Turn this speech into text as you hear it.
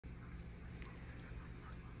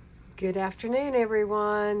Good afternoon,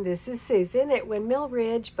 everyone. This is Susan at Windmill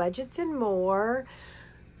Ridge Budgets and More,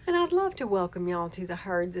 and I'd love to welcome y'all to the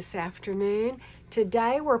herd this afternoon.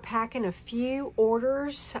 Today we're packing a few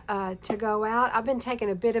orders to go out. I've been taking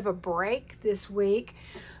a bit of a break this week.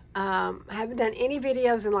 I haven't done any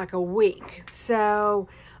videos in like a week, so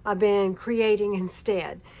I've been creating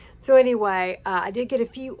instead. So anyway, I did get a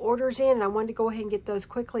few orders in, and I wanted to go ahead and get those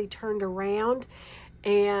quickly turned around.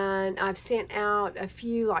 And I've sent out a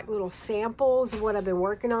few like little samples of what I've been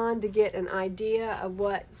working on to get an idea of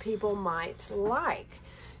what people might like.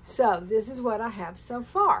 So this is what I have so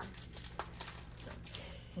far.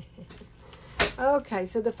 Okay,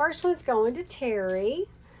 so the first one's going to Terry.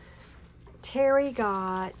 Terry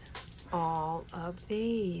got all of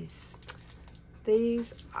these.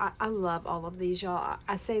 I love all of these, y'all.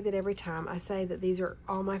 I say that every time. I say that these are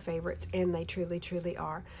all my favorites, and they truly, truly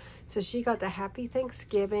are. So she got the Happy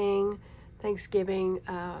Thanksgiving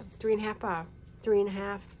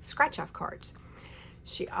 3.5 scratch-off cards.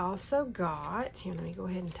 She also got, here, let me go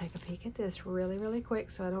ahead and take a peek at this really, really quick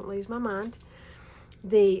so I don't lose my mind.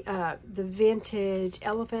 The vintage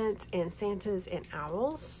elephants and Santas and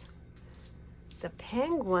owls. The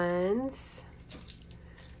penguins.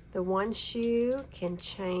 The one shoe can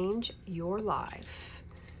change your life.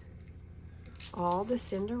 All the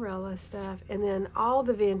Cinderella stuff, and then all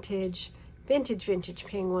the vintage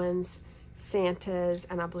penguins, Santas,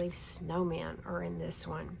 and I believe snowmen are in this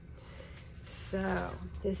one. So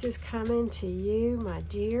this is coming to you, my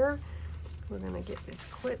dear. We're gonna get this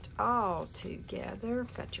clipped all together.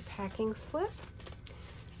 Got your packing slip.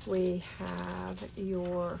 We have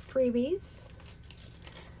your freebies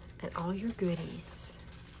and all your goodies.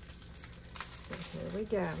 So here we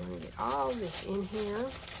go. I'm gonna get all this in here.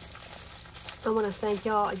 I want to thank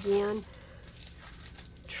y'all again.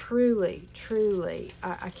 Truly, truly,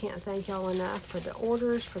 I can't thank y'all enough for the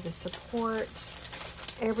orders, for the support.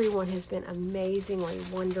 Everyone has been amazingly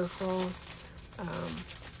wonderful.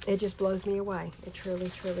 It just blows me away. It truly,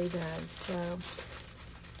 truly does. So,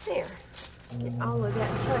 there. Get all of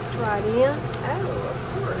that tucked right in. Oh, of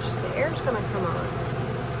course, the air's going to come on.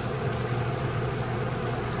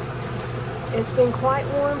 It's been quite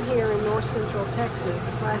warm here in north central Texas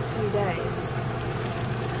this last few days.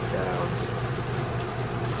 So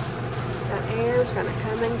that air's gonna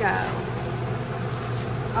come and go.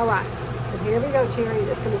 All right, so here we go, Terry.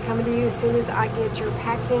 That's gonna be coming to you as soon as I get your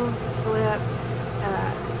packing slip,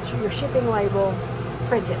 your shipping label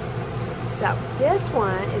printed. So this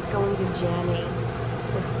one is going to Jenny,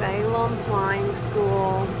 the Salem Flying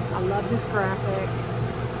School. I love this graphic.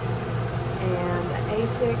 And the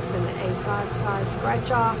A6 and the A5 size scratch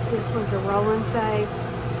off. This one's a roll and save,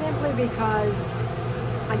 simply because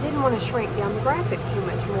I didn't want to shrink down the graphic too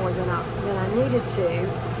much more than I needed to.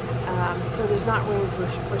 So there's not room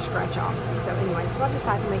for scratch offs. So anyway, so I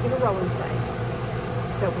decided to make it a roll and save.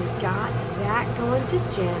 So we got that going to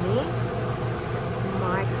Jenny. That's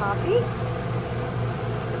my copy.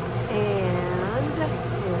 And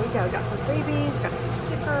here we go. Got some freebies, got some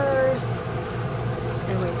stickers.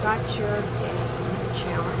 And we've got your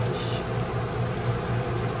challenge.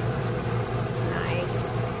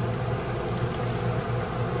 Nice.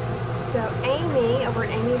 So Amy over at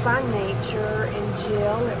Amy by Nature and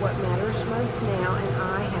Jill at What Matters Most Now and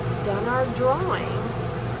I have done our drawing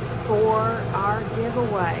for our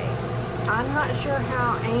giveaway. I'm not sure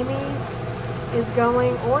how Amy's is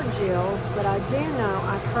going or Jill's, but I do know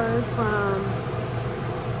I've heard from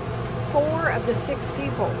 4 of the 6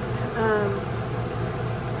 people.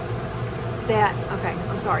 Okay,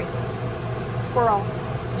 I'm sorry. Squirrel.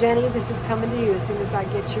 Jenny, this is coming to you as soon as I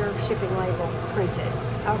get your shipping label printed.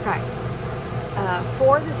 Okay.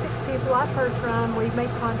 4 of the 6 people I've heard from, we've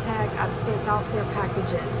made contact. I've sent off their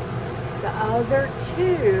packages. The other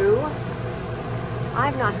 2,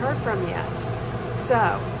 I've not heard from yet.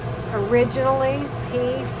 So, originally,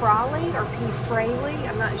 P. Frawley or P. Fraley,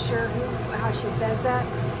 I'm not sure how she says that,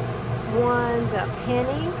 won the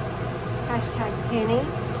Penny, hashtag Penny.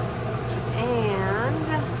 And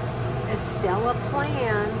Estella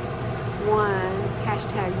Plans won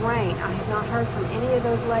hashtag Rain. I have not heard from any of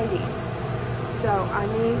those ladies. So I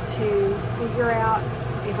need to figure out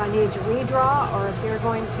if I need to redraw or if they're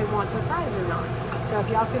going to want the prize or not. So if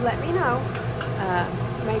y'all could let me know,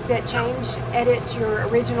 make that change, edit your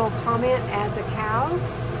original comment, add the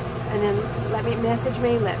cows, and then message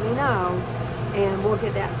me, let me know, and we'll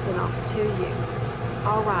get that sent off to you.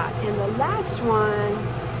 All right, and the last one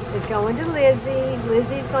is going to Lizzie.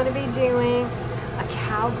 Lizzie's going to be doing a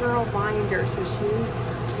cowgirl binder. So she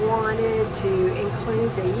wanted to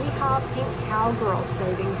include the Yeehaw Pink Cowgirl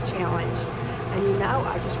Savings Challenge. And you know,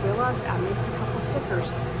 I just realized I missed a couple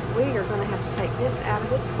stickers. we are going to have to take this out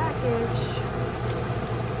of its package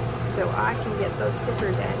so I can get those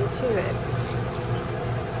stickers added to it.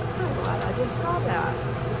 I'm glad I just saw that.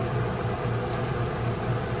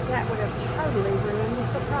 That would have totally ruined the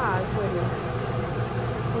surprise, wouldn't it?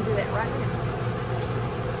 We'll do that right now.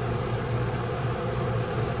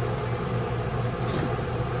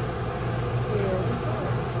 Here we go.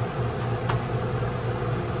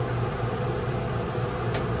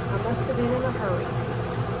 I must have been in a hurry.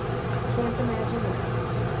 Can't imagine that.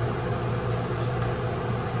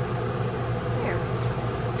 There.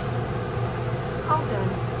 All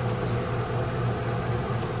done.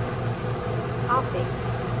 All fixed.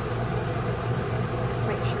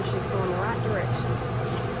 Make sure she's going the right direction.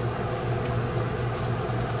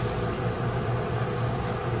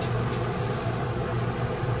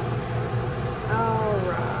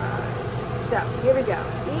 Alright. So, here we go.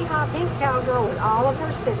 Yeehaw Pink Cowgirl with all of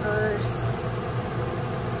her stickers.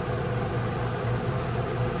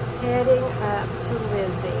 Heading up to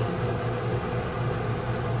Lizzie.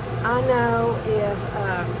 I know if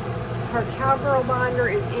her cowgirl binder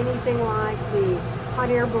is anything like the hot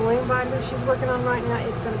air balloon binder she's working on right now,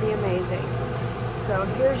 it's going to be amazing. So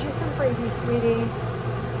here's you some freebies, sweetie,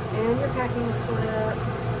 and your packing slip,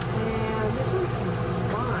 and this one's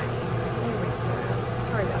mine. There we go.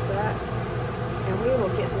 Sorry about that. And we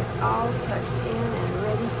will get this all tucked in and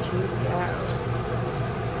ready to go.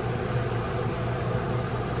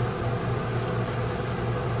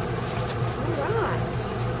 Alright.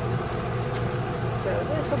 So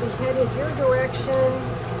this will be headed your direction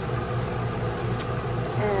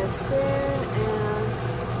as soon as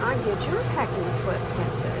I get your packing slip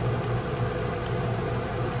printed.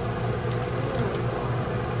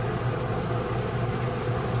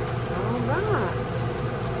 Alright.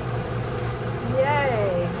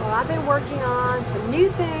 Yay. Well, I've been working on some new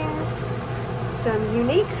things, some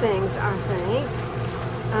unique things, I think.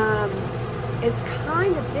 It's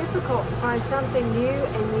kind of difficult to find something new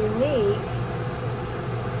and unique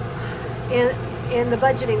in the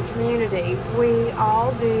budgeting community. We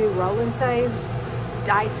all do roll and saves,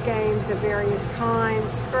 dice games of various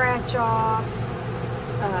kinds, scratch-offs,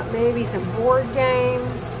 maybe some board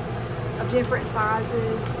games of different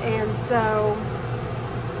sizes, and so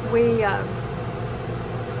we,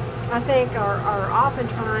 I think, are often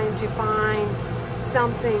trying to find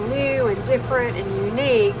something new and different and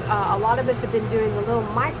unique. A lot of us have been doing the little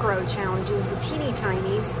micro challenges, the teeny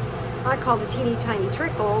tinies. I call the teeny tiny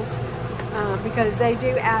trickles, because they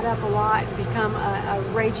do add up a lot and become a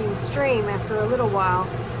raging stream after a little while.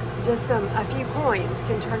 Just a few coins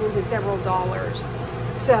can turn into several dollars.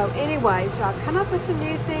 So anyway, so I've come up with some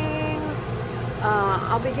new things.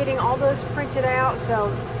 I'll be getting all those printed out so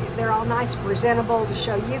they're all nice and presentable to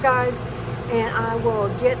show you guys, and I will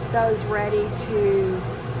get those ready to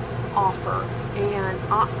offer. And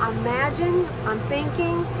I'm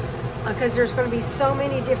thinking, because there's going to be so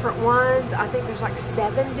many different ones. I think there's like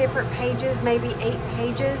 7 different pages, maybe 8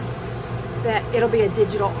 pages, that it'll be a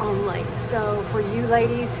digital only. So for you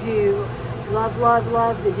ladies who love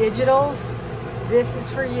the digitals, this is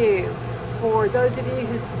for you. For those of you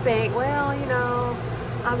who think, well, you know,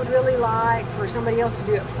 I would really like for somebody else to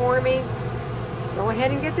do it for me, go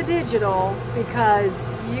ahead and get the digital, because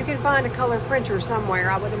you can find a color printer somewhere,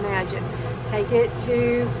 I would imagine. Take it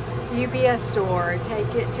to the UPS store, take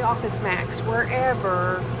it to Office Max,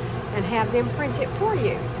 wherever, and have them print it for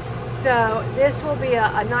you. So this will be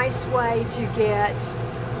a nice way to get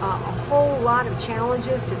a whole lot of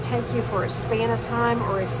challenges to take you for a span of time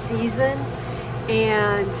or a season,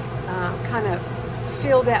 and kind of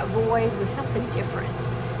fill that void with something different.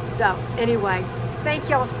 So anyway, thank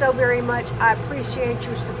y'all so very much. I appreciate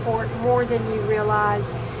your support more than you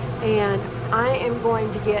realize, and I am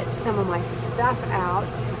going to get some of my stuff out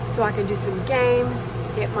so I can do some games,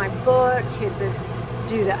 hit my book,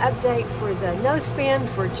 do the update for the no spend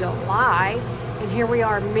for July, and here we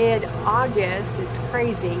are mid-August. It's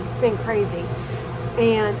crazy. It's been crazy,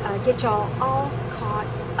 and get y'all all caught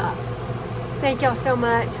up. Thank y'all so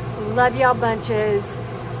much. Love y'all bunches.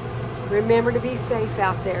 Remember to be safe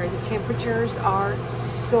out there. The temperatures are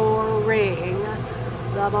soaring.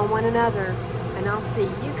 Love on one another, and I'll see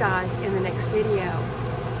you guys in the next video.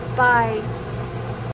 Bye.